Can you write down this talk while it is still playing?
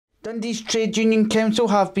Dundee's Trade Union Council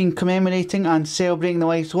have been commemorating and celebrating the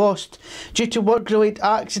lives lost due to work-related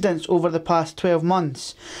accidents over the past 12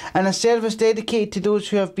 months, in a service dedicated to those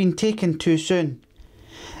who have been taken too soon.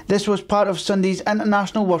 This was part of Sunday's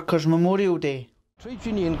International Workers' Memorial Day. Trade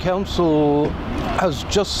Union Council has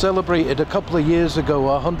just celebrated a couple of years ago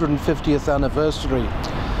our 150th anniversary.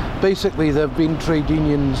 Basically, there have been trade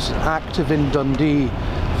unions active in Dundee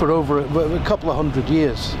for over a couple of hundred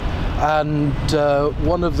years. And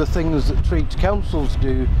one of the things that trade councils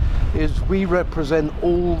do is we represent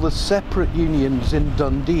all the separate unions in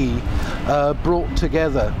Dundee brought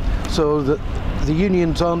together, so that the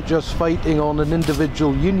unions aren't just fighting on an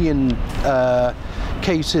individual union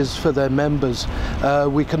cases for their members.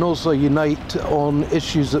 We can also unite on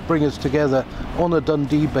issues that bring us together on a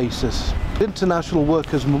Dundee basis. International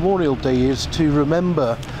Workers' Memorial Day is to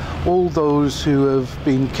remember all those who have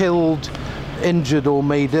been killed, injured or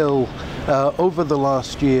made ill over the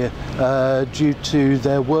last year due to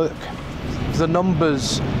their work. The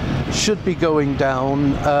numbers should be going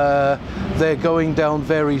down. They're going down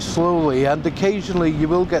very slowly, and occasionally you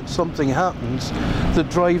will get something happens that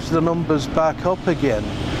drives the numbers back up again.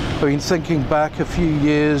 I mean, thinking back a few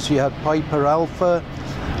years, you had Piper Alpha.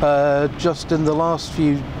 Just in the last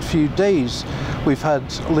few days, we've had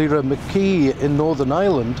Lyra McKee in Northern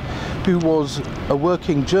Ireland, who was a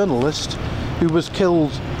working journalist who was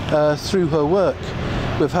killed through her work.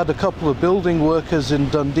 We've had a couple of building workers in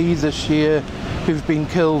Dundee this year who've been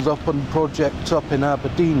killed up on projects up in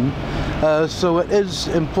Aberdeen. So it is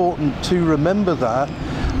important to remember that,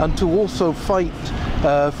 and to also fight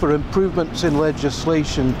for improvements in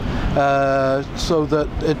legislation so that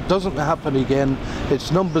it doesn't happen again.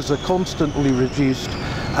 Its numbers are constantly reduced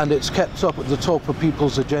and it's kept up at the top of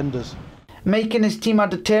people's agendas. Mike and his team are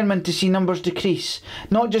determined to see numbers decrease,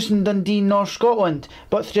 not just in Dundee nor Scotland,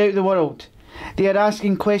 but throughout the world. They are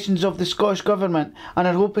asking questions of the Scottish Government and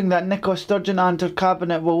are hoping that Nicola Sturgeon and her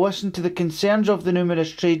Cabinet will listen to the concerns of the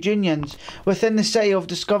numerous trade unions within the city of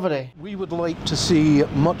Discovery. We would like to see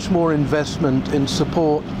much more investment in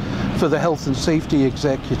support for the Health and Safety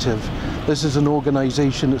Executive. This is an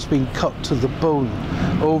organisation that's been cut to the bone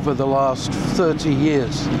over the last 30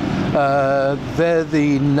 years. They're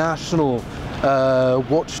the national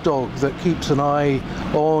watchdog that keeps an eye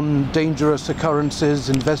on dangerous occurrences,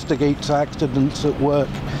 investigates accidents at work,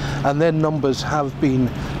 and their numbers have been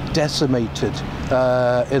decimated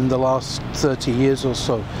in the last 30 years or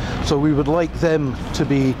so. So we would like them to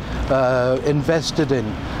be invested in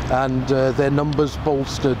and their numbers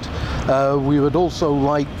bolstered. We would also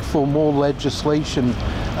like for more legislation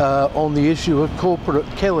on the issue of corporate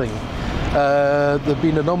killing. There have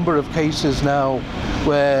been a number of cases now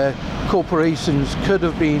where corporations could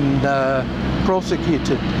have been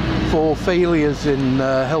prosecuted for failures in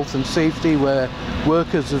health and safety, where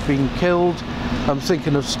workers have been killed. I'm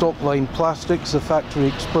thinking of Stockline Plastics, a factory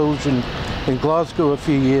explosion in Glasgow a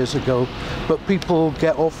few years ago, but people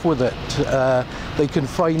get off with it. They can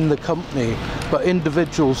fine the company, but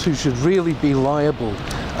individuals who should really be liable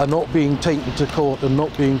are not being taken to court and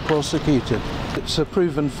not being prosecuted. It's a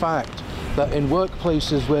proven fact that in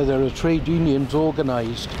workplaces where there are trade unions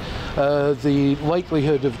organised, the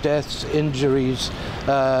likelihood of deaths, injuries,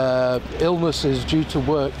 illnesses due to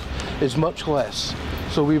work is much less.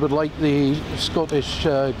 So we would like the Scottish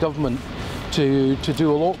Government to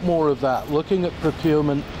do a lot more of that, looking at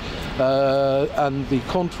procurement and the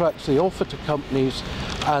contracts they offer to companies,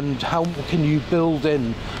 and how can you build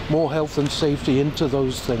in more health and safety into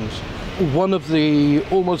those things. One of the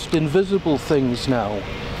almost invisible things now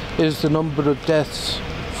is the number of deaths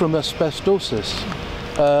from asbestosis.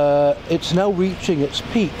 It's now reaching its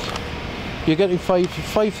peak. You're getting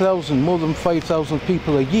 5,000, more than 5,000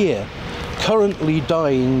 people a year currently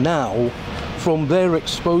dying now from their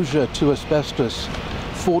exposure to asbestos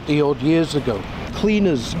 40 odd years ago.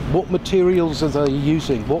 Cleaners, what materials are they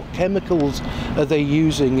using? What chemicals are they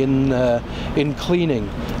using in cleaning?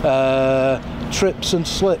 Trips and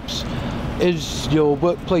slips. Is your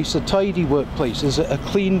workplace a tidy workplace? Is it a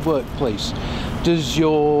clean workplace? Does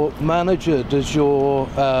your manager, does your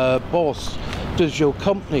boss, does your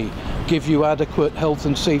company give you adequate health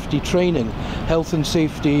and safety training, health and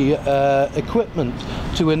safety equipment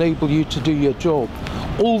to enable you to do your job?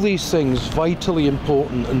 All these things vitally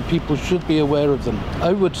important, and people should be aware of them.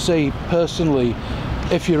 I would say personally,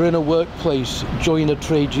 if you're in a workplace, join a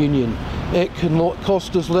trade union. It can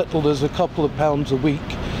cost as little as a couple of pounds a week,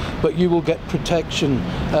 but you will get protection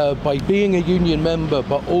by being a union member,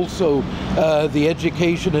 but also the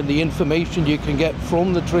education and the information you can get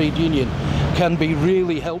from the trade union can be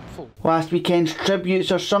really helpful. Last weekend's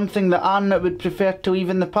tributes are something that Arnott would prefer to leave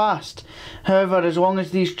in the past. However, as long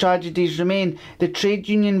as these tragedies remain, the trade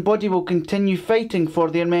union body will continue fighting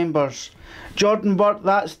for their members. Jordan Burt,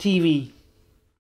 That's TV.